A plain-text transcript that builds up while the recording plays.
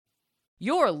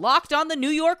You're Locked on the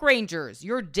New York Rangers,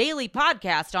 your daily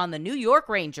podcast on the New York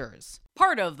Rangers.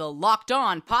 Part of the Locked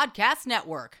On Podcast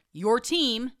Network, your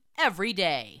team every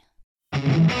day.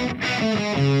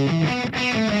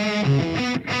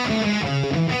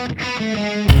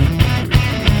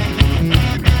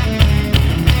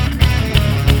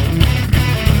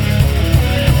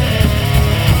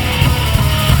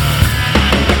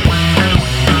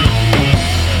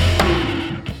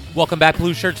 Welcome back,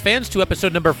 Blue Shirts fans, to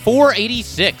episode number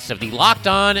 486 of the Locked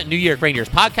On New York Rangers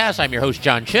podcast. I'm your host,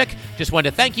 John Chick. Just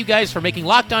wanted to thank you guys for making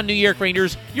Locked On New York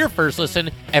Rangers your first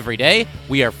listen every day.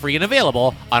 We are free and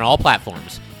available on all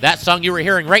platforms. That song you were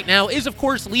hearing right now is, of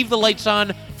course, Leave the Lights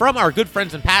On from our good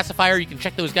friends in Pacifier. You can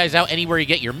check those guys out anywhere you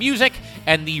get your music.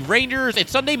 And the Rangers,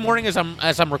 it's Sunday morning as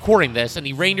I'm recording this, and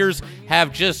the Rangers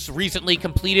have just recently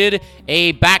completed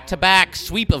a back-to-back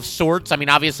sweep of sorts. I mean,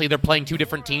 obviously they're playing two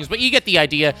different teams, but you get the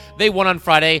idea. They won on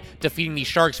Friday, defeating the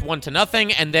Sharks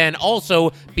 1-0, and then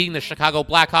also beating the Chicago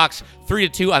Blackhawks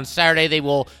 3-2 on Saturday. They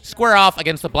will square off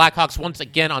against the Blackhawks once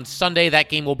again on Sunday. That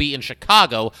game will be in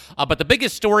Chicago. But the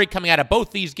biggest story coming out of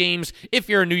both these games, if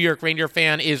you're a New York Ranger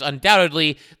fan, is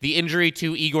undoubtedly the injury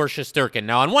to Igor Shesterkin.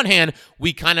 Now, on one hand,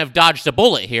 we kind of dodged a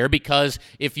bullet here because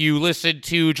if you listened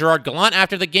to Gerard Gallant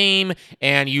after the game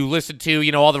and you listened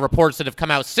to, all the reports that have come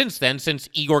out since then, since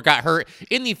Igor got hurt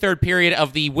in the third period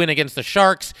of the win against the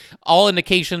Sharks, all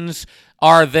indications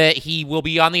are that he will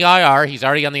be on the IR. He's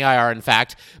already on the IR, in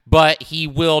fact, but he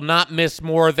will not miss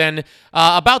more than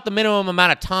about the minimum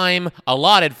amount of time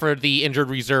allotted for the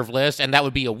injured reserve list, and that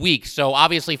would be a week. So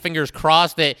obviously, fingers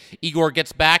crossed that Igor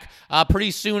gets back pretty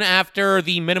soon after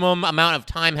the minimum amount of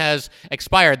time has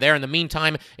expired there. In the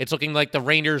meantime, it's looking like the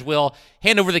Rangers will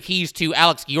hand over the keys to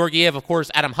Alex Georgiev. Of course,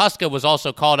 Adam Huska was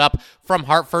also called up from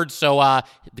Hartford, so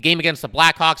the game against the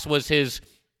Blackhawks was his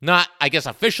not, I guess,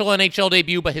 official NHL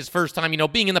debut, but his first time,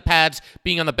 being in the pads,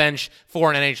 being on the bench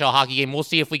for an NHL hockey game. We'll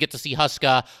see if we get to see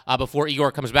Huska before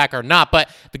Igor comes back or not.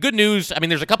 But the good news,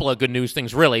 there's a couple of good news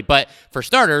things, really. But for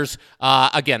starters,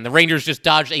 again, the Rangers just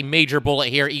dodged a major bullet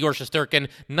here. Igor Shesterkin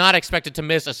not expected to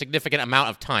miss a significant amount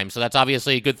of time. So that's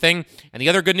obviously a good thing. And the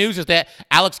other good news is that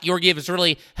Alex Georgiev has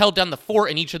really held down the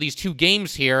fort in each of these two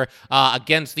games here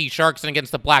against the Sharks and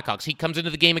against the Blackhawks. He comes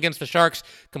into the game against the Sharks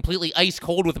completely ice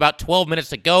cold with about 12 minutes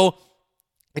to go.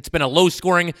 It's been a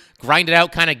low-scoring,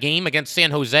 grinded-out kind of game against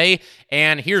San Jose,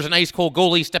 and here's an ice-cold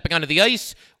goalie stepping onto the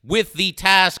ice with the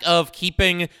task of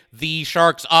keeping the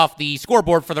Sharks off the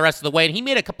scoreboard for the rest of the way. And he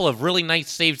made a couple of really nice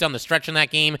saves down the stretch in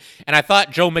that game. And I thought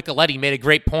Joe Micheletti made a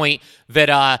great point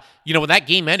that, when that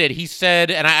game ended, he said,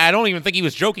 and I don't even think he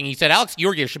was joking, he said Alex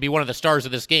Georgiev should be one of the stars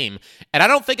of this game. And I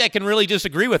don't think I can really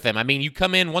disagree with him. You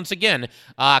come in, once again,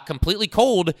 completely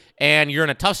cold, and you're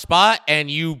in a tough spot, and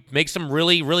you make some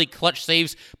really, really clutch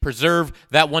saves, preserve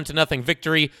that 1-0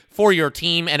 victory for your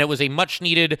team. And it was a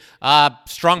much-needed,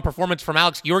 strong performance from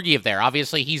Alex Georgiev there.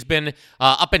 Obviously, he's been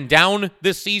up and down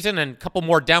this season, and a couple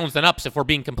more downs than ups, if we're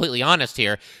being completely honest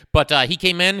here. But he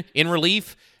came in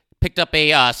relief, picked up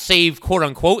a save,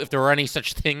 quote-unquote, if there were any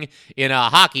such thing in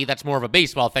hockey. That's more of a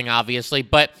baseball thing, obviously.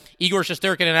 But Igor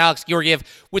Shesterkin and Alex Georgiev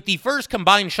with the first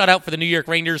combined shutout for the New York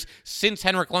Rangers since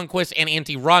Henrik Lundqvist and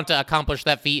Antti Raanta accomplished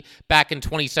that feat back in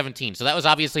 2017. So that was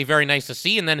obviously very nice to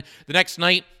see. And then the next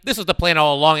night, this was the plan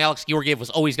all along. Alex Georgiev was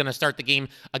always going to start the game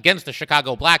against the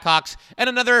Chicago Blackhawks. And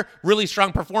another really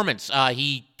strong performance.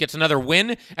 He gets another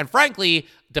win. And frankly,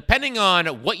 depending on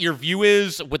what your view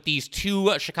is with these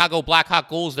two Chicago Blackhawk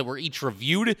goals that were each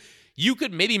reviewed, you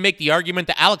could maybe make the argument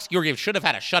that Alex Georgiev should have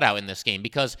had a shutout in this game.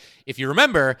 Because if you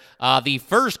remember, the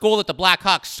first goal that the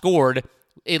Blackhawks scored,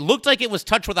 it looked like it was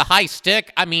touched with a high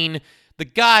stick. The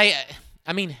guy,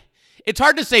 it's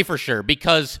hard to say for sure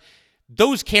because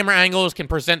those camera angles can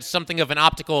present something of an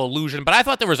optical illusion, but I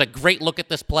thought there was a great look at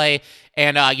this play,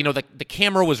 and, the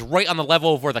camera was right on the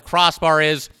level of where the crossbar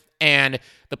is, and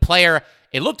the player,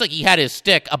 it looked like he had his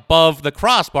stick above the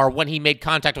crossbar when he made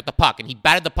contact with the puck, and he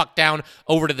batted the puck down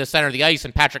over to the center of the ice,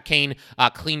 and Patrick Kane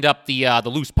cleaned up the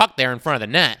loose puck there in front of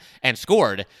the net and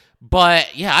scored.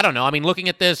 But, yeah, I don't know. Looking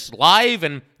at this live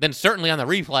and then certainly on the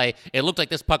replay, it looked like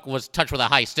this puck was touched with a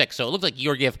high stick. So it looked like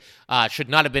Georgiev should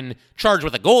not have been charged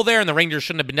with a goal there, and the Rangers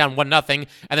shouldn't have been down 1-0.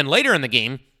 And then later in the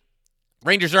game,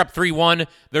 Rangers are up 3-1.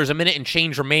 There's a minute and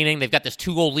change remaining. They've got this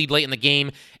 2-goal lead late in the game,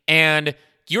 and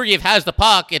Georgiev has the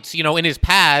puck, it's, in his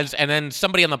pads, and then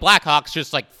somebody on the Blackhawks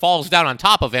just, falls down on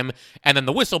top of him, and then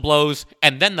the whistle blows,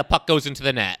 and then the puck goes into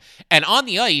the net. And on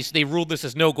the ice, they ruled this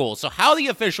as no goal. So how the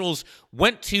officials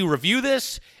went to review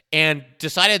this and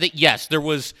decided that, yes, there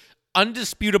was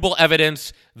undisputable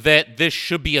evidence that this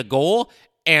should be a goal,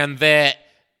 and that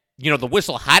the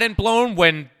whistle hadn't blown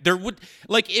when there would,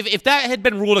 like, if that had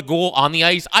been ruled a goal on the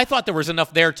ice, I thought there was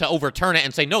enough there to overturn it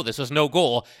and say, no, this was no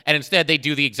goal, and instead they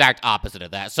do the exact opposite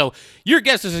of that. So your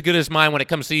guess is as good as mine when it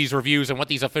comes to these reviews and what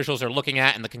these officials are looking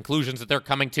at and the conclusions that they're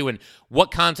coming to and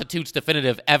what constitutes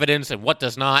definitive evidence and what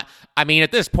does not. I mean,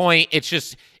 at this point,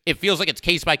 it feels like it's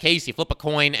case by case. You flip a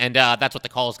coin, and that's what the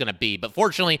call is going to be. But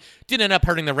fortunately, didn't end up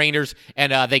hurting the Rangers,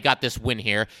 and they got this win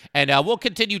here. And we'll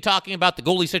continue talking about the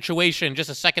goalie situation in just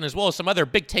a second, as well as some other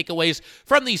big takeaways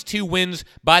from these 2 wins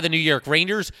by the New York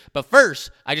Rangers. But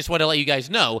first, I just want to let you guys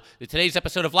know that today's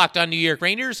episode of Locked On New York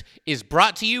Rangers is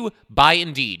brought to you by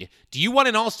Indeed. Do you want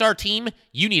an all-star team?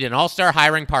 You need an all-star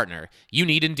hiring partner. You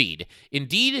need Indeed.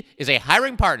 Indeed is a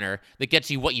hiring partner that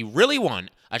gets you what you really want,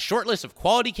 a short list of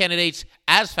quality candidates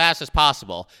as fast as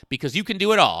possible, because you can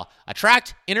do it all.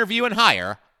 Attract, interview, and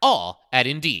hire, all at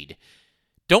Indeed.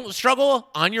 Don't struggle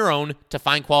on your own to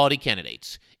find quality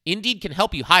candidates. Indeed can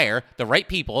help you hire the right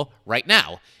people right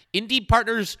now. Indeed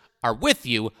partners are with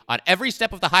you on every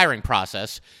step of the hiring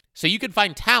process, so you can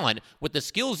find talent with the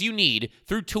skills you need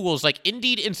through tools like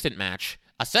Indeed Instant Match,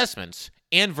 assessments,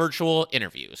 and virtual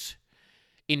interviews.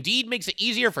 Indeed makes it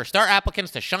easier for star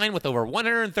applicants to shine with over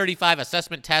 135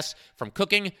 assessment tests from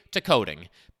cooking to coding.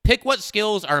 Pick what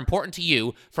skills are important to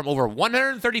you from over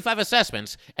 135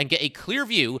 assessments and get a clear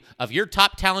view of your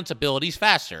top talent's abilities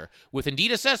faster. With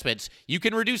Indeed assessments, you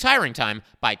can reduce hiring time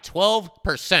by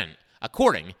 12%,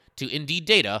 according to Indeed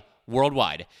data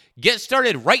worldwide. Get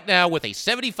started right now with a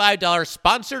 $75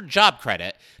 sponsored job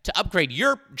credit to upgrade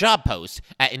your job post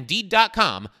at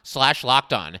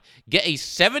Indeed.com/lockedon. Get a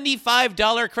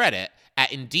 $75 credit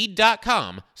at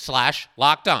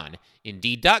Indeed.com/lockedon.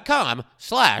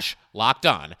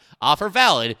 Indeed.com/lockedon. Offer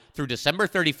valid through December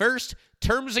 31st.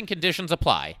 Terms and conditions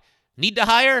apply. Need to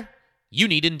hire? You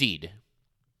need Indeed.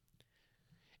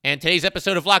 And today's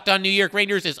episode of Locked On New York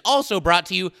Rangers is also brought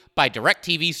to you by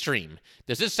DirecTV Stream.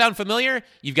 Does this sound familiar?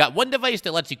 You've got one device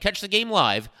that lets you catch the game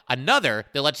live, another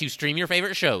that lets you stream your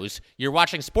favorite shows. You're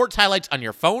watching sports highlights on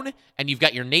your phone, and you've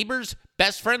got your neighbor's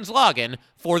best friend's login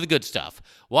for the good stuff.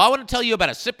 Well, I want to tell you about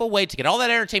a simple way to get all that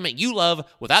entertainment you love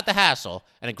without the hassle,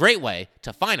 and a great way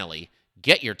to finally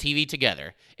get your TV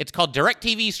together. It's called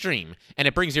DirecTV Stream, and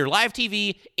it brings your live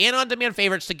TV and on-demand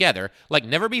favorites together like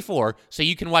never before, so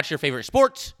you can watch your favorite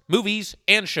sports, movies,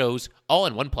 and shows all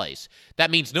in one place.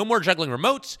 That means no more juggling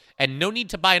remotes and no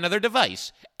need to buy another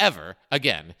device ever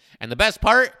again. And the best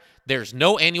part, there's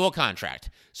no annual contract.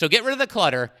 So get rid of the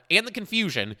clutter and the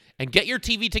confusion and get your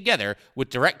TV together with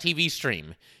DirecTV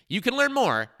Stream. You can learn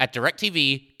more at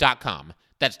directtv.com.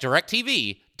 That's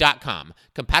directtv.com.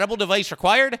 Compatible device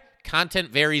required. Content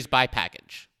varies by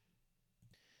package.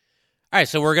 All right,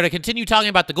 so we're going to continue talking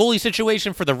about the goalie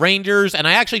situation for the Rangers, and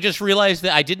I actually just realized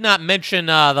that I did not mention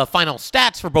the final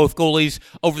stats for both goalies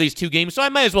over these 2 games, so I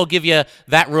might as well give you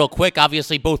that real quick.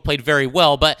 Obviously, both played very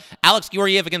well, but Alex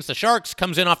Georgiev against the Sharks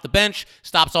comes in off the bench,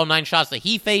 stops all 9 shots that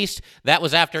he faced. That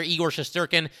was after Igor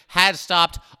Shesterkin had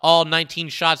stopped all 19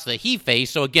 shots that he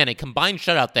faced, so again, a combined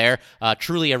shutout there,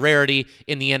 truly a rarity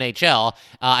in the NHL.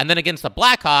 And then against the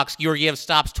Blackhawks, Georgiev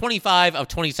stops 25 of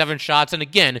 27 shots, and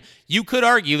again, you could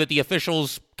argue that the officials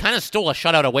kind of stole a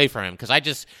shutout away from him, because I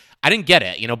didn't get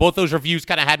it. Both those reviews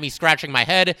kind of had me scratching my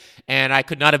head, and I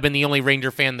could not have been the only Ranger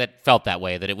fan that felt that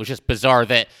way, that it was just bizarre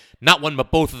that not one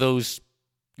but both of those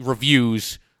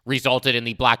reviews resulted in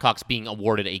the Blackhawks being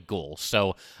awarded a goal.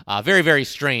 So, very, very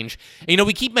strange. And,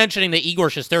 we keep mentioning that Igor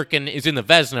Shesterkin is in the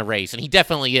Vezina race, and he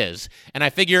definitely is. And I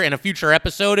figure in a future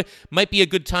episode might be a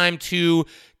good time to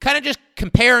kind of just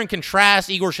compare and contrast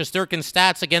Igor Shesterkin's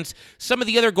stats against some of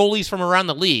the other goalies from around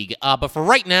the league. But for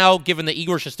right now, given that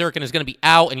Igor Shesterkin is going to be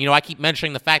out, and, I keep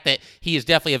mentioning the fact that he is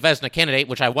definitely a Vezina candidate,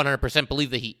 which I 100% believe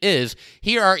that he is,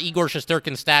 here are Igor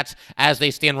Shesterkin's stats as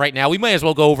they stand right now. We might as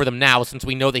well go over them now, since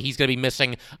we know that he's going to be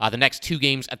missing the next 2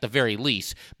 games at the very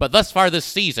least. But thus far this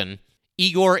season,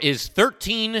 Igor is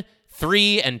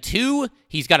 13-3-2.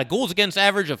 He's got a goals against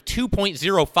average of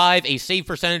 2.05, a save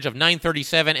percentage of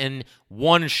 .937, and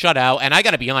 1 shutout. And I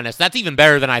got to be honest, that's even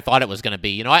better than I thought it was going to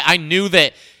be. I knew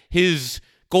that his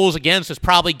goals against was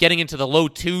probably getting into the low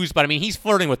 2s, but he's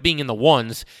flirting with being in the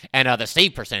 1s, and the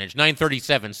save percentage,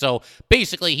 .937. So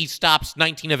basically, he stops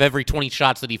 19 of every 20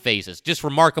 shots that he faces. Just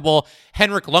remarkable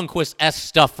Henrik Lundqvist-esque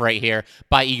stuff right here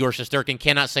by Igor Shesterkin.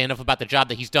 Cannot say enough about the job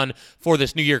that he's done for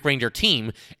this New York Ranger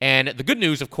team. And the good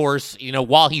news, of course,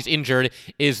 while he's injured,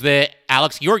 is that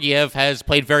Alex Georgiev has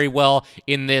played very well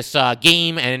in this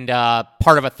game and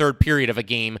part of a third period of a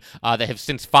game that have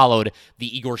since followed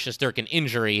the Igor Shesterkin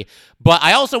injury. But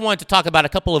I also wanted to talk about a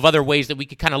couple of other ways that we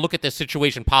could kind of look at this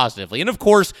situation positively. And of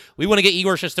course, we want to get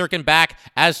Igor Shesterkin back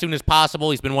as soon as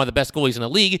possible. He's been one of the best goalies in the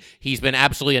league. He's been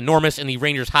absolutely enormous in the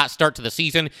Rangers' hot start to the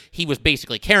season. He was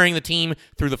basically carrying the team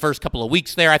through the first couple of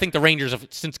weeks there. I think the Rangers have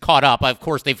since caught up. Of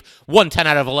course, they've won 10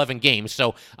 out of 11 games.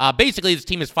 So basically, this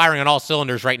team is firing on all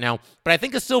cylinders right now. But I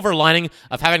think a silver lining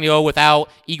of having to go without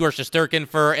Igor Shesterkin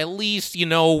for at least,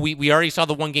 we already saw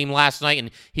the one game last night, and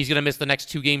he's going to miss the next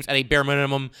 2 games at a bare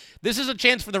minimum. This is a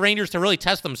chance for the Rangers to really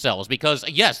test themselves because,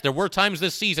 yes, there were times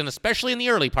this season, especially in the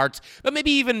early parts, but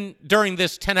maybe even during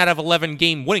this 10 out of 11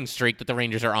 game winning streak that the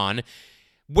Rangers are on,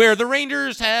 where the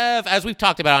Rangers have, as we've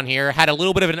talked about on here, had a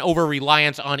little bit of an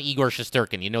over-reliance on Igor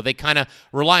Shesterkin. They kind of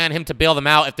rely on him to bail them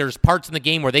out. If there's parts in the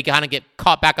game where they kind of get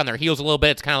caught back on their heels a little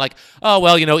bit, it's kind of like, oh,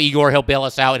 well, Igor, he'll bail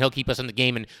us out and he'll keep us in the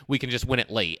game and we can just win it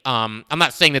late. I'm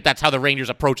not saying that that's how the Rangers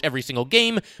approach every single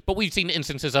game, but we've seen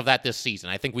instances of that this season.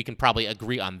 I think we can probably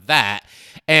agree on that.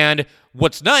 And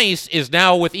what's nice is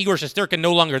now with Igor Shesterkin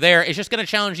no longer there, it's just going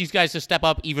to challenge these guys to step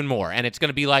up even more. And it's going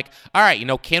to be like, all right,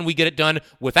 can we get it done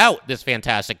without this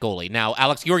fantastic goalie? Now,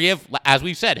 Alex Georgiev, as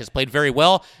we've said, has played very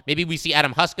well. Maybe we see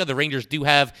Adam Huska. The Rangers do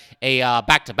have a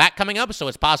back-to-back coming up, so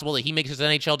it's possible that he makes his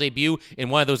NHL debut in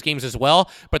one of those games as well.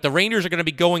 But the Rangers are going to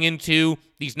be going into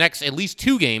these next at least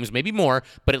 2 games, maybe more,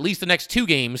 but at least the next 2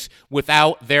 games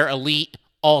without their elite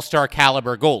all-star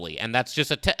caliber goalie. And that's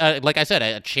just, like I said,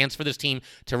 a chance for this team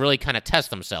to really kind of test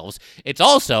themselves. It's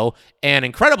also an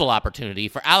incredible opportunity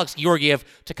for Alex Georgiev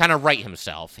to kind of right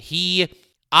himself. He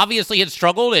obviously had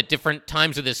struggled at different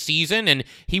times of this season, and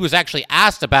he was actually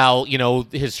asked about,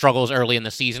 his struggles early in the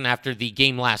season after the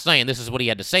game last night, and this is what he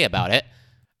had to say about it.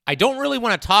 I don't really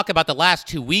want to talk about the last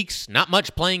 2 weeks, not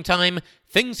much playing time.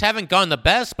 Things haven't gone the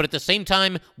best, but at the same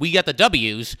time, we got the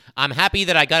W's. I'm happy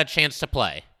that I got a chance to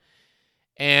play.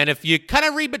 And if you kind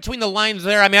of read between the lines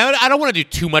there, I don't want to do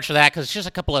too much of that because it's just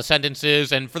a couple of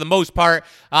sentences. And for the most part,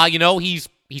 he's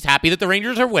happy that the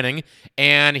Rangers are winning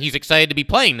and he's excited to be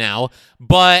playing now.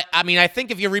 But, I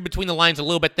think if you read between the lines a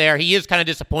little bit there, he is kind of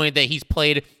disappointed that he's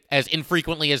played as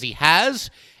infrequently as he has.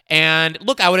 And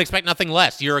look, I would expect nothing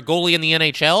less. You're a goalie in the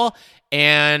NHL,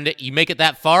 and you make it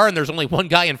that far, and there's only one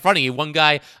guy in front of you, one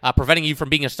guy preventing you from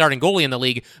being a starting goalie in the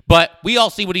league. But we all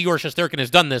see what Igor Shesterkin has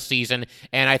done this season,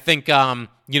 and I think,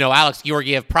 Alex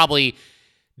Georgiev probably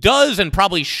does and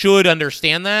probably should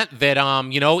understand that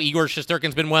Igor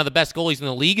Shesterkin's been one of the best goalies in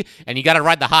the league, and you got to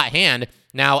ride the hot hand.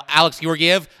 Now, Alex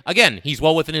Georgiev, again, he's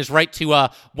well within his right to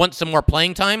want some more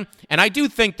playing time, and I do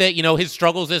think that, his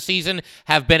struggles this season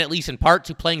have been, at least in part,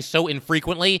 to playing so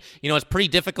infrequently. It's pretty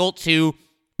difficult to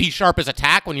be sharp as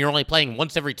attack when you're only playing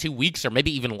once every 2 weeks or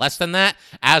maybe even less than that,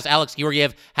 as Alex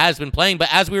Georgiev has been playing. But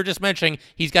as we were just mentioning,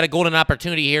 he's got a golden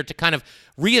opportunity here to kind of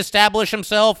reestablish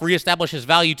himself, reestablish his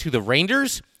value to the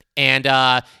Rangers. And,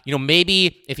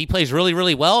 maybe if he plays really,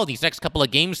 really well these next couple of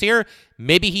games here,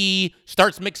 maybe he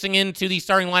starts mixing into the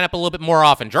starting lineup a little bit more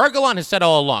often. Gerard Gallant has said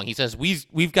all along, he says,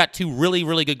 we've got 2 really,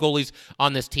 really good goalies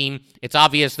on this team. It's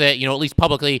obvious that, at least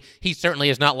publicly, he certainly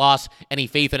has not lost any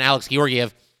faith in Alex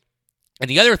Georgiev. And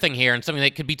the other thing here, and something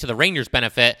that could be to the Rangers'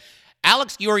 benefit,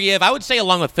 Alex Georgiev, I would say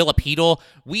along with Philip Hedl,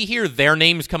 we hear their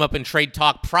names come up in trade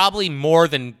talk probably more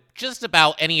than just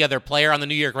about any other player on the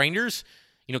New York Rangers.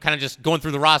 Kind of just going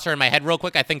through the roster in my head real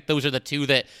quick, I think those are the 2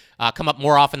 that come up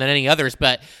more often than any others.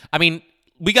 But,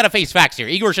 we got to face facts here.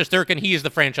 Igor Shesterkin, he is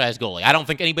the franchise goalie. I don't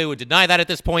think anybody would deny that at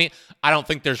this point. I don't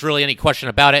think there's really any question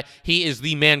about it. He is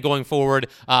the man going forward,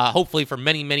 hopefully for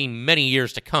many, many, many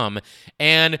years to come.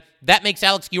 And that makes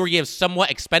Alex Georgiev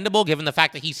somewhat expendable given the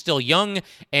fact that he's still young,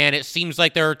 and it seems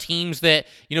like there are teams that,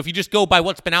 if you just go by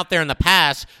what's been out there in the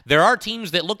past, there are teams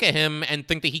that look at him and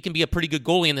think that he can be a pretty good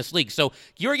goalie in this league. So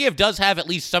Georgiev does have at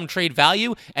least some trade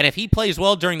value, and if he plays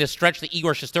well during this stretch that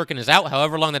Igor Shesterkin is out,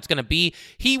 however long that's going to be,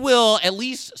 he will at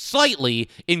least slightly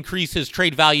increase his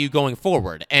trade value going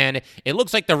forward. And it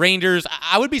looks like the Rangers,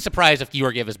 I would be surprised if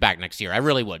Georgiev is back next year. I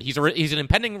really would. He's an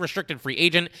impending restricted free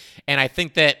agent, and I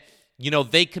think that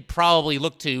they could probably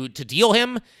look to deal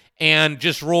him and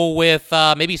just roll with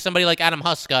maybe somebody like Adam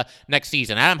Huska next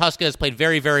season. Adam Huska has played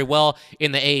very, very well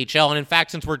in the AHL. And in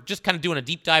fact, since we're just kind of doing a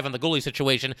deep dive on the goalie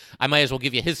situation, I might as well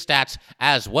give you his stats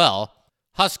as well.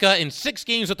 Huska, in 6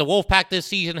 games with the Wolfpack this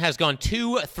season, has gone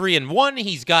 2-3-1.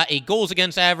 He's got a goals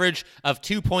against average of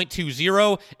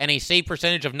 2.20 and a save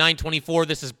percentage of .924.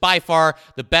 This is by far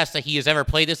the best that he has ever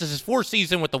played. This is his 4th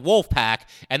season with the Wolfpack,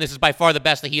 and this is by far the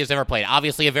best that he has ever played.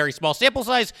 Obviously, a very small sample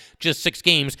size, just 6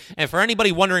 games. And for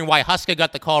anybody wondering why Huska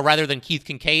got the call rather than Keith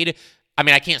Kincaid, I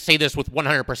mean, I can't say this with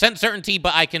 100% certainty,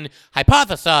 but I can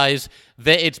hypothesize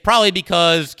that it's probably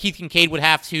because Keith Kincaid would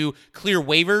have to clear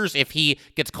waivers if he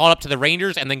gets called up to the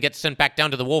Rangers and then gets sent back down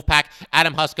to the Wolfpack.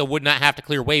 Adam Huska would not have to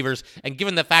clear waivers. And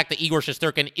given the fact that Igor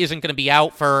Shesterkin isn't going to be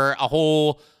out for a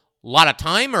whole lot of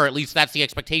time, or at least that's the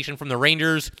expectation from the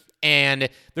Rangers, and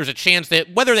there's a chance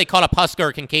that whether they call up Huska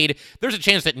or Kincaid, there's a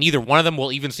chance that neither one of them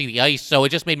will even see the ice. So it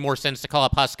just made more sense to call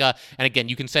up Huska. And again,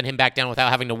 you can send him back down without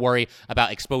having to worry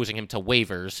about exposing him to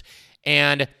waivers.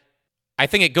 And I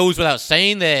think it goes without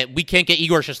saying that we can't get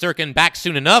Igor Shesterkin back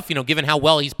soon enough, given how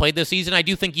well he's played this season. I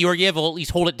do think Georgiev will at least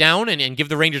hold it down and give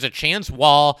the Rangers a chance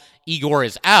while Igor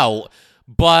is out.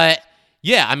 But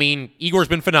yeah, I mean, Igor's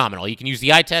been phenomenal. You can use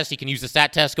the eye test, you can use the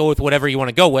stat test, go with whatever you want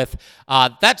to go with.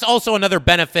 That's also another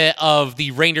benefit of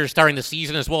the Rangers starting the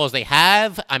season as well as they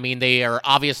have. I mean, they are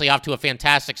obviously off to a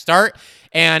fantastic start.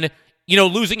 And,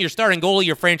 losing your starting goalie,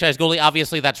 your franchise goalie,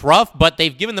 obviously that's rough, but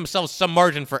they've given themselves some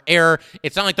margin for error.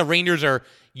 It's not like the Rangers are,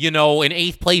 in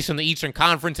 8th place in the Eastern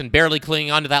Conference and barely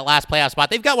clinging on to that last playoff spot.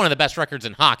 They've got one of the best records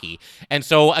in hockey. And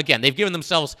so, again, they've given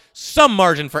themselves some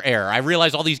margin for error. I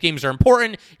realize all these games are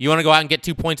important. You want to go out and get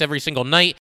 2 points every single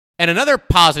night. And another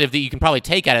positive that you can probably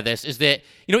take out of this is that,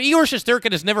 Igor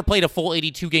Shesterkin has never played a full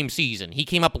 82-game season. He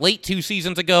came up late 2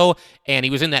 seasons ago, and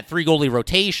he was in that 3-goalie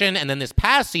rotation, and then this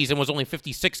past season was only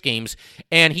 56 games,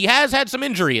 and he has had some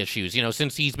injury issues,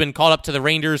 since he's been called up to the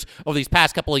Rangers over these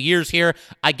past couple of years here.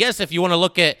 I guess if you want to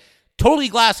look at totally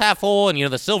glass half full and,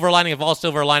 the silver lining of all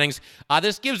silver linings,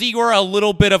 this gives Igor a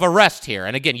little bit of a rest here.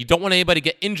 And again, you don't want anybody to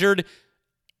get injured.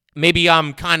 Maybe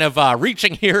I'm kind of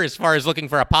reaching here as far as looking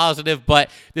for a positive, but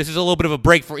this is a little bit of a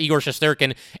break for Igor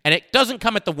Shesterkin, and it doesn't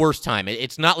come at the worst time.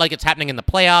 It's not like it's happening in the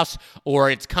playoffs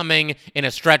or it's coming in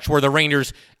a stretch where the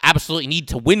Rangers absolutely need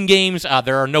to win games.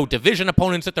 There are no division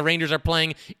opponents that the Rangers are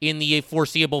playing in the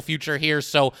foreseeable future here,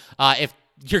 so if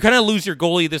you're going to lose your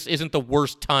goalie, this isn't the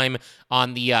worst time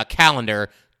on the calendar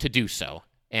to do so.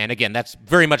 And again, that's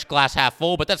very much glass half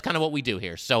full, but that's kind of what we do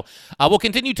here. So we'll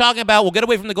continue talking about, we'll get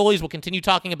away from the goalies, we'll continue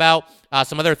talking about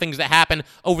some other things that happen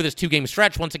over this 2-game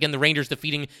stretch. Once again, the Rangers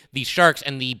defeating the Sharks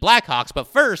and the Blackhawks. But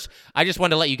first, I just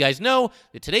wanted to let you guys know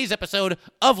that today's episode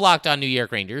of Locked On New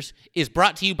York Rangers is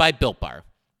brought to you by Built Bar.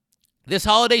 This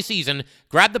holiday season,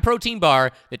 grab the protein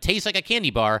bar that tastes like a candy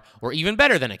bar, or even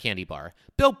better than a candy bar.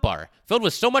 Built Bar, filled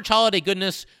with so much holiday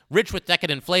goodness, rich with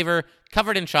decadent flavor,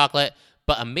 covered in chocolate,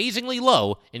 but amazingly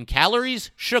low in calories,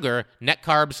 sugar, net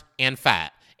carbs, and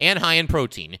fat, and high in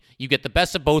protein. You get the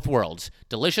best of both worlds,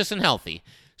 delicious and healthy.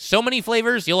 So many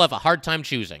flavors, you'll have a hard time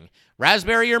choosing.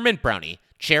 Raspberry or mint brownie,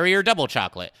 cherry or double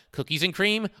chocolate, cookies and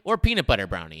cream, or peanut butter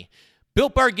brownie.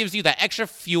 Built Bar gives you that extra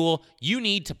fuel you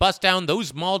need to bust down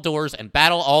those mall doors and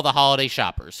battle all the holiday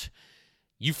shoppers.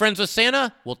 You friends with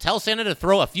Santa? Well, tell Santa to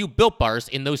throw a few Built Bars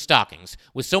in those stockings.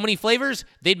 With so many flavors,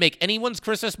 they'd make anyone's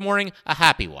Christmas morning a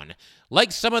happy one.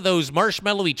 Like some of those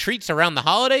marshmallowy treats around the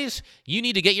holidays, you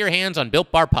need to get your hands on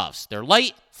Built Bar Puffs. They're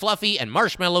light, fluffy, and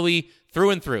marshmallowy through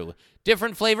and through.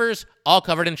 Different flavors, all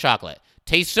covered in chocolate.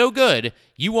 Taste so good,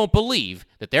 you won't believe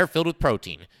that they're filled with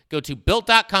protein. Go to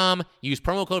Built.com, use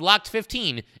promo code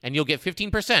LOCKED15, and you'll get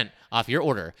 15% off your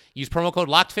order. Use promo code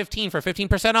LOCKED15 for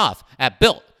 15% off at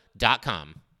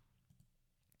Built.com.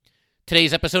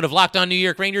 Today's episode of Locked On New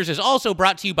York Rangers is also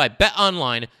brought to you by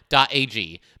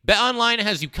BetOnline.ag. BetOnline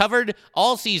has you covered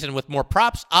all season with more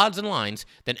props, odds, and lines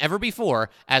than ever before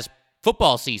as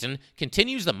football season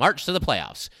continues the march to the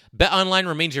playoffs. BetOnline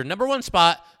remains your number one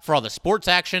spot for all the sports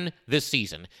action this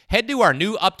season. Head to our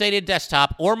new updated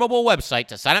desktop or mobile website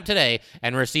to sign up today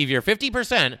and receive your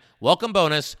 50% welcome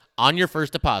bonus on your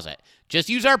first deposit. Just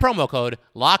use our promo code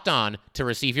LOCKEDON to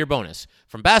receive your bonus.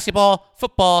 From basketball,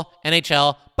 football,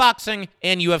 NHL, boxing,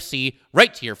 and UFC,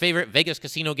 right to your favorite Vegas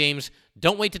casino games.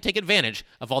 Don't wait to take advantage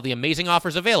of all the amazing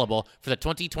offers available for the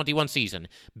 2021 season.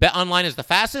 BetOnline is the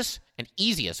fastest and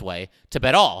easiest way to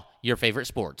bet all your favorite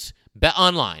sports.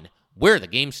 BetOnline, where the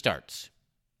game starts.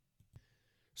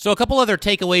 So a couple other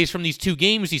takeaways from these 2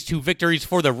 games, these 2 victories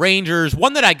for the Rangers.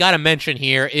 One that I got to mention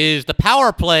here is the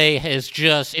power play has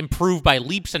just improved by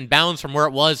leaps and bounds from where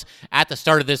it was at the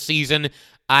start of this season.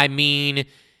 I mean,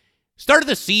 start of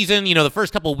the season, the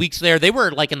first couple of weeks there, they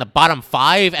were like in the bottom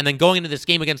 5, and then going into this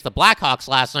game against the Blackhawks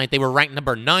last night, they were ranked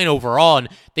number 9 overall, and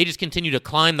they just continue to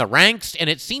climb the ranks, and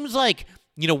it seems like,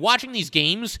 watching these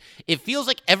games, it feels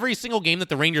like every single game that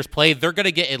the Rangers play, they're going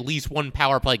to get at least 1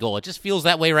 power play goal. It just feels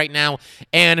that way right now,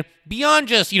 and beyond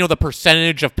just, the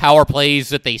percentage of power plays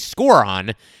that they score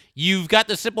on, you've got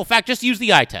the simple fact, just use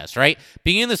the eye test, right?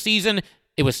 Beginning of the season,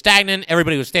 It was stagnant.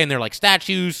 Everybody was standing there like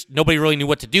statues. Nobody really knew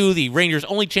what to do. The Rangers'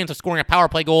 only chance of scoring a power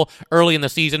play goal early in the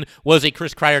season was a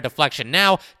Chris Kreider deflection.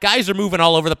 Now, guys are moving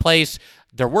all over the place.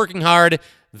 They're working hard.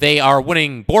 They are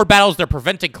winning board battles. They're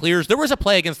preventing clears. There was a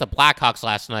play against the Blackhawks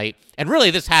last night, and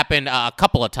really this happened a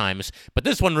couple of times, but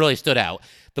this one really stood out.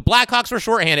 The Blackhawks were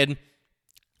shorthanded.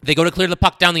 They go to clear the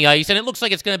puck down the ice, and it looks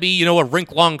like it's going to be, a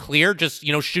rink-long clear, just,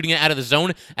 shooting it out of the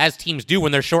zone, as teams do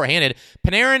when they're shorthanded.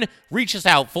 Panarin reaches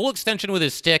out, full extension with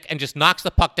his stick, and just knocks the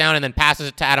puck down and then passes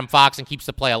it to Adam Fox and keeps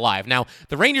the play alive. Now,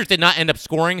 the Rangers did not end up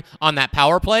scoring on that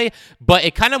power play, but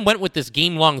it kind of went with this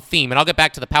game-long theme, and I'll get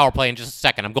back to the power play in just a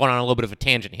second. I'm going on a little bit of a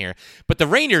tangent here. But the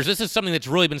Rangers, this is something that's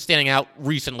really been standing out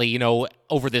recently,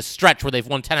 over this stretch where they've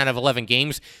won 10 out of 11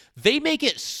 games. They make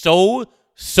it so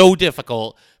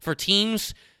difficult for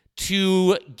teams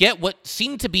to get what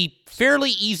seemed to be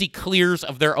fairly easy clears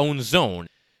of their own zone.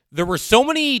 There were so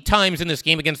many times in this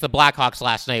game against the Blackhawks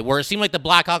last night where it seemed like the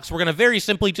Blackhawks were going to very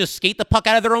simply just skate the puck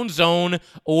out of their own zone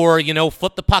or,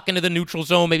 flip the puck into the neutral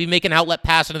zone, maybe make an outlet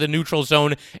pass into the neutral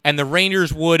zone, and the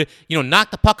Rangers would,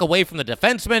 knock the puck away from the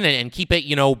defenseman and keep it,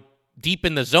 deep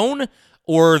in the zone.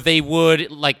 Or they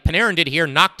would, like Panarin did here,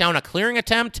 knock down a clearing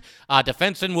attempt.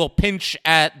 Defenseman will pinch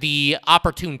at the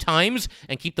opportune times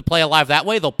and keep the play alive that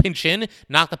way. They'll pinch in,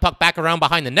 knock the puck back around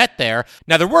behind the net there.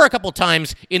 Now, there were a couple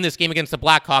times in this game against the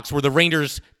Blackhawks where the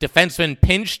Rangers defenseman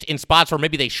pinched in spots where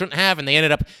maybe they shouldn't have, and they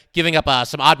ended up giving up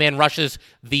some odd man rushes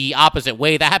the opposite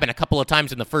way. That happened a couple of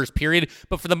times in the first period.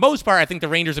 But for the most part, I think the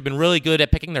Rangers have been really good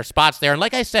at picking their spots there. And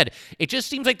like I said, it just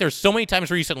seems like there's so many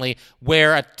times recently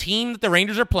where a team that the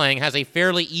Rangers are playing has a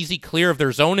fairly easy clear of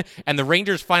their zone, and the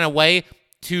Rangers find a way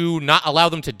to not allow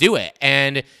them to do it.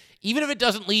 And even if it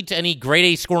doesn't lead to any grade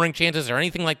A scoring chances or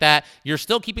anything like that, you're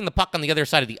still keeping the puck on the other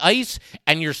side of the ice,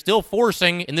 and you're still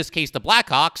forcing, in this case, the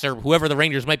Blackhawks, or whoever the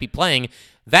Rangers might be playing,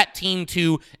 that team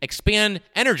to expand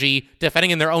energy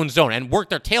defending in their own zone and work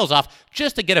their tails off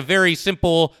just to get a very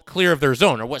simple clear of their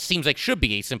zone, or what seems like should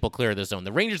be a simple clear of the zone.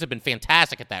 The Rangers have been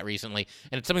fantastic at that recently,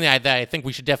 and it's something that I think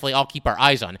we should definitely all keep our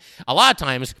eyes on. A lot of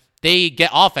times, they get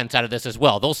offense out of this as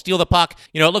well. They'll steal the puck.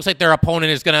 It looks like their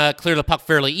opponent is going to clear the puck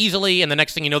fairly easily, and the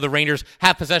next thing you know, the Rangers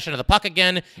have possession of the puck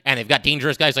again, and they've got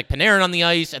dangerous guys like Panarin on the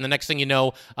ice, and the next thing you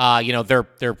know,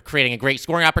 they're creating a great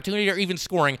scoring opportunity or even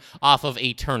scoring off of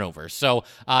a turnover. So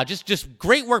just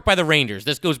great work by the Rangers.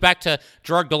 This goes back to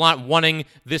Gerard Gallant wanting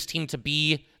this team to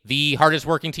be the hardest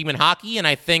working team in hockey, and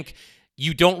I think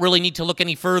you don't really need to look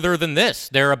any further than this.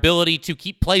 Their ability to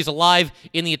keep plays alive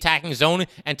in the attacking zone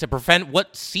and to prevent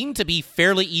what seem to be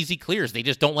fairly easy clears. They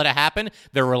just don't let it happen.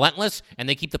 They're relentless, and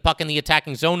they keep the puck in the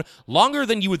attacking zone longer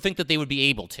than you would think that they would be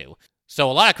able to. So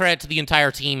a lot of credit to the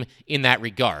entire team in that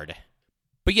regard.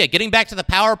 But yeah, getting back to the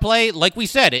power play, like we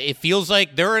said, it feels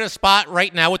like they're in a spot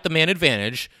right now with the man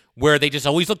advantage where they just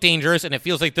always look dangerous, and it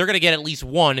feels like they're going to get at least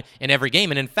one in every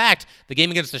game. And in fact, the game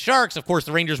against the Sharks, of course,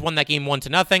 the Rangers won that game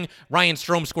 1-0. Ryan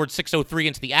Strome scored 6:03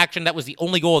 into the action. That was the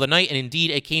only goal of the night, and indeed,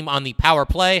 it came on the power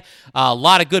play. A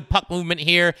lot of good puck movement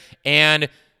here, and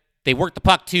they work the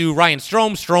puck to Ryan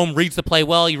Strome. Strome reads the play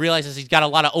well. He realizes he's got a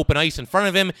lot of open ice in front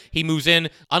of him. He moves in,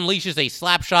 unleashes a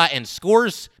slap shot, and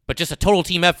scores. But just a total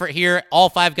team effort here. All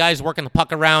five guys working the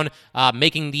puck around,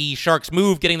 making the Sharks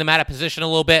move, getting them out of position a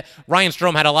little bit. Ryan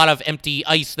Strome had a lot of empty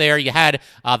ice there. You had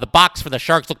the box for the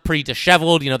Sharks look pretty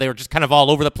disheveled. They were just kind of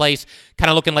all over the place, kind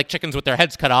of looking like chickens with their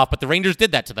heads cut off. But the Rangers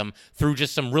did that to them through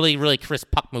just some really, really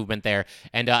crisp puck movement there.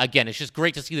 And again, it's just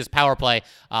great to see this power play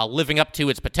living up to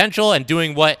its potential and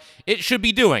doing what it should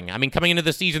be doing. I mean, coming into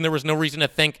the season, there was no reason to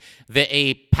think that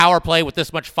a power play with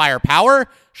this much firepower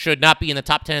should not be in the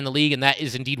top 10 in the league, and that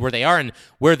is indeed where they are and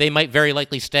where they might very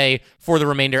likely stay for the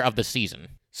remainder of the season.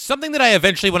 Something that I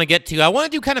eventually want to get to, I want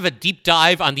to do kind of a deep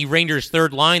dive on the Rangers'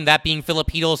 third line, that being Filip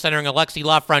Chytil centering Alexis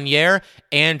Lafreniere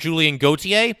and Julien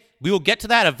Gauthier. We will get to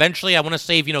that eventually. I want to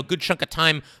save, a good chunk of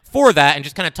time for that and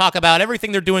just kind of talk about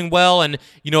everything they're doing well and,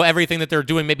 everything that they're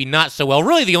doing maybe not so well.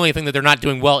 Really, the only thing that they're not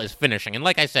doing well is finishing. And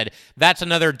like I said, that's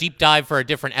another deep dive for a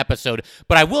different episode.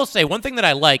 But I will say one thing that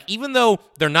I like, even though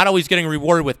they're not always getting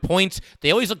rewarded with points, they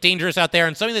always look dangerous out there.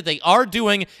 And something that they are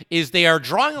doing is they are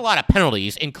drawing a lot of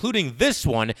penalties, including this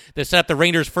one that set up the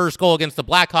Rangers' first goal against the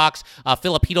Blackhawks.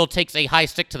 Filip Chytil takes a high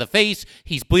stick to the face.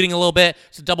 He's bleeding a little bit.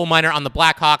 It's a double minor on the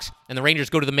Blackhawks, and the Rangers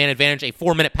go to the man advantage, a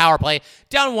 4-minute power play,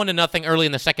 down 1-0 early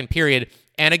in the second period.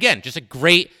 And again, just a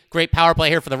great power play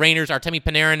here for the Rangers. Artemi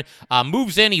Panarin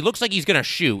moves in. He looks like he's going to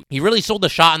shoot. He really sold the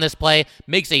shot on this play,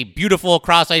 makes a beautiful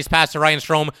cross-ice pass to Ryan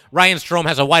Strome. Ryan Strome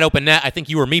has a wide-open net. I think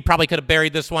you or me probably could have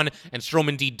buried this one, and Strome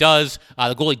indeed does.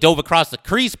 The goalie dove across the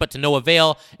crease, but to no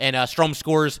avail, and Strome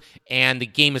scores, and the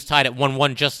game is tied at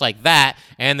 1-1 just like that.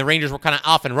 And the Rangers were kind of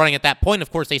off and running at that point.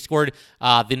 Of course, they scored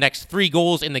the next 3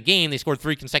 goals in the game. They scored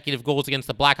 3 consecutive goals against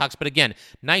the Blackhawks, but again,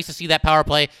 nice to see that power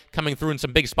play coming through in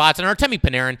some big spots. And Artemi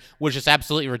Panarin was just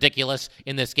absolutely ridiculous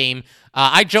in this game.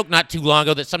 I joked not too long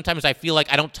ago that sometimes I feel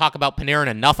like I don't talk about Panarin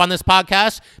enough on this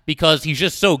podcast because he's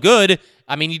just so good.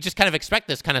 I mean, you just kind of expect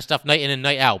this kind of stuff night in and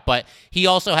night out. But he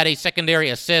also had a secondary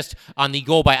assist on the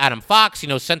goal by Adam Fox,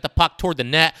 sent the puck toward the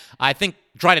net. I think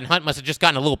Dryden Hunt must have just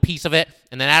gotten a little piece of it,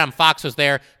 and then Adam Fox was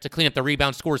there to clean up the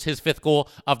rebound, scores his 5th goal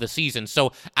of the season.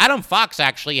 So Adam Fox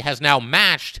actually has now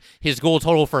matched his goal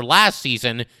total for last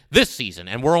season this season,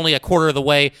 and we're only a quarter of the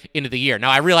way into the year. Now,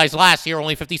 I realize last year,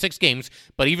 only 56 games,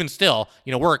 but even still,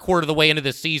 we're a quarter of the way into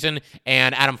this season,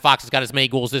 and Adam Fox has got as many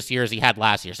goals this year as he had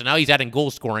last year. So now he's adding goal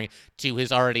scoring to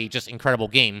his already just incredible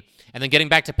game. And then getting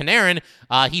back to Panarin,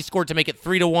 he scored to make it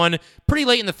 3-1 pretty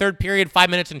late in the third period, 5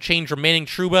 minutes and change remaining.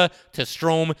 Trouba to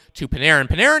Strome to Panarin.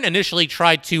 Panarin initially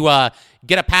tried to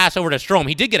get a pass over to Strome.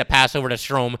 He did get a pass over to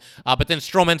Strome, but then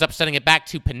Strome ends up sending it back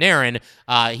to Panarin.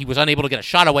 He was unable to get a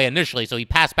shot away initially, so he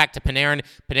passed back to Panarin.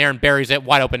 Panarin buries it,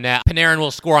 wide open net. Panarin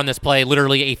will score on this play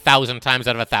literally 1,000 times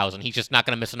out of 1,000. He's just not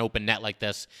going to miss an open net like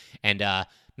this. And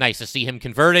nice to see him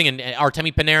converting. And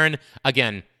Artemi Panarin,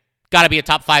 again, got to be a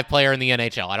top 5 player in the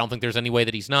NHL. I don't think there's any way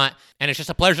that he's not. And it's just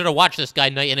a pleasure to watch this guy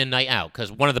night in and night out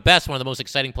because one of the most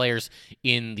exciting players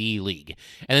in the league.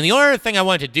 And then the other thing I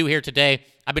wanted to do here today,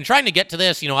 I've been trying to get to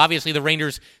this. Obviously the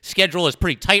Rangers' schedule is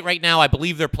pretty tight right now. I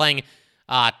believe they're playing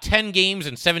 10 games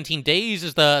in 17 days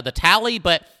is the tally,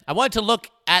 but I wanted to look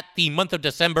at the month of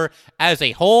December as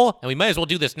a whole, and we might as well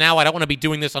do this now. I don't want to be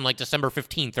doing this on like December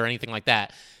 15th or anything like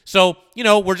that. So,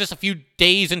 we're just a few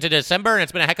days into December, and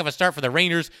it's been a heck of a start for the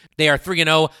Rangers. They are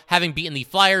 3-0, having beaten the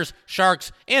Flyers,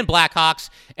 Sharks, and Blackhawks.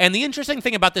 And the interesting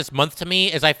thing about this month to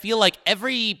me is I feel like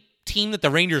every team that the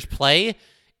Rangers play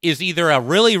is either a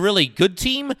really, really good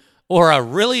team or a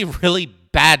really, really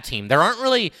bad team. There aren't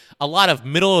really a lot of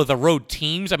middle-of-the-road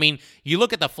teams. I mean, you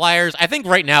look at the Flyers, I think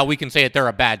right now we can say that they're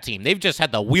a bad team. They've just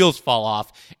had the wheels fall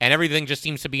off, and everything just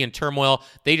seems to be in turmoil.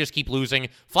 They just keep losing.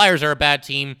 Flyers are a bad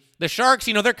team. The Sharks,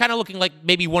 they're kind of looking like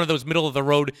maybe one of those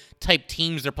middle-of-the-road type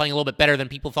teams. They're playing a little bit better than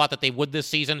people thought that they would this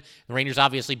season. The Rangers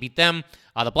obviously beat them.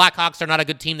 The Blackhawks are not a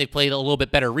good team. They've played a little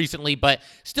bit better recently, but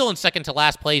still in second to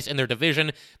last place in their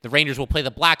division. The Rangers will play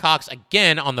the Blackhawks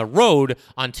again on the road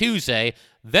on Tuesday.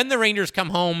 Then the Rangers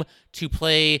come home to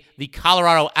play the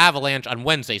Colorado Avalanche on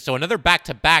Wednesday. So another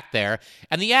back-to-back there.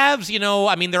 And the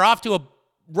Avs, they're off to a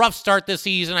rough start this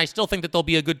season. I still think that they'll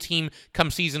be a good team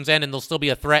come season's end, and they'll still be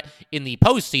a threat in the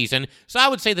postseason. So I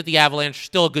would say that the Avalanche are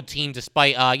still a good team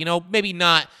despite, maybe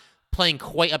not playing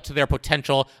quite up to their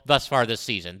potential thus far this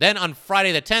season. Then on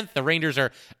Friday the 10th, the Rangers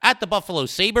are at the Buffalo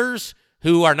Sabres,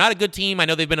 who are not a good team. I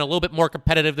know they've been a little bit more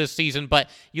competitive this season, but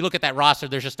you look at that roster,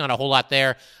 there's just not a whole lot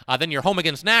there. Then you're home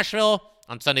against Nashville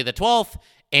on Sunday the 12th,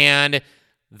 and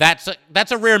that's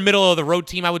a rare middle-of-the-road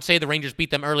team, I would say. The Rangers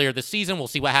beat them earlier this season. We'll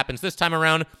see what happens this time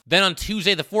around. Then on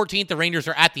Tuesday the 14th, the Rangers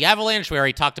are at the Avalanche. We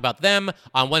already talked about them.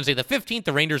 On Wednesday the 15th,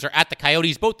 the Rangers are at the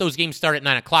Coyotes. Both those games start at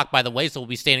 9 o'clock, by the way, so we'll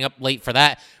be staying up late for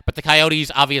that. But the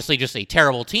Coyotes, obviously just a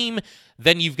terrible team.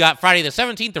 Then you've got Friday the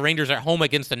 17th. The Rangers are at home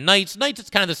against the Knights. Knights,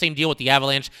 it's kind of the same deal with the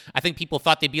Avalanche. I think people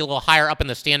thought they'd be a little higher up in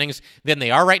the standings than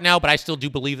they are right now, but I still do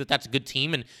believe that that's a good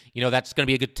team, and, that's going to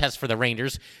be a good test for the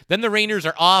Rangers. Then the Rangers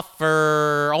are off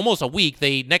for almost a week.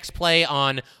 They next play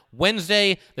on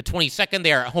Wednesday, the 22nd.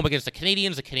 They are at home against the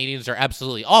Canadiens. The Canadiens are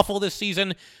absolutely awful this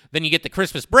season. Then you get the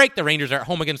Christmas break. The Rangers are at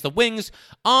home against the Wings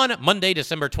on Monday,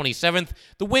 December 27th.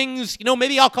 The Wings,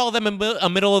 maybe I'll call them a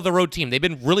middle-of-the-road team. They've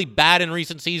been really bad in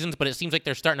recent seasons, but it seems like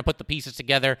they're starting to put the pieces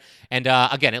together. And,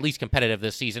 again, at least competitive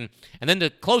this season. And then to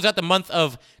close out the month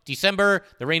of December,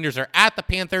 the Rangers are at the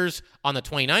Panthers on the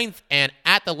 29th and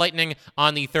at the Lightning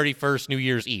on the 31st, New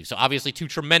Year's Eve. So obviously 2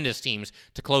 tremendous teams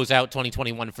to close out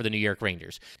 2021 for the New York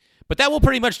Rangers. But that will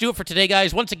pretty much do it for today,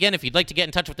 guys. Once again, if you'd like to get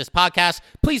in touch with this podcast,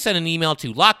 please send an email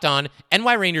to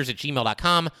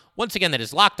lockedonnyrangers@gmail.com. Once again, that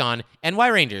is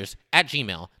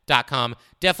lockedonnyrangers@gmail.com.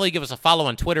 Definitely give us a follow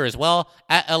on Twitter as well,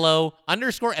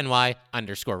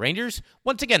 @LO_NY_Rangers.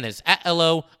 Once again, that is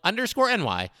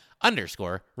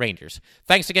 @LO_NY_Rangers.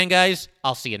 Thanks again, guys.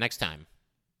 I'll see you next time.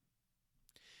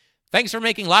 Thanks for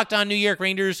making Locked On New York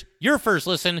Rangers your first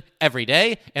listen every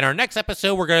day. In our next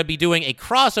episode, we're going to be doing a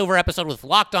crossover episode with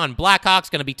Locked On Blackhawks,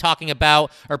 going to be talking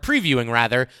about, or previewing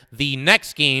rather, the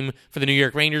next game for the New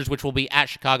York Rangers, which will be at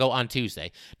Chicago on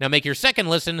Tuesday. Now make your second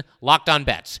listen Locked On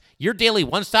Bets, your daily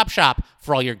one-stop shop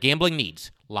for all your gambling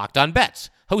needs. Locked On Bets,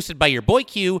 hosted by your boy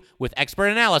Q with expert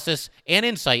analysis and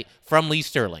insight from Lee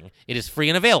Sterling. It is free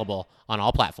and available on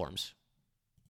all platforms.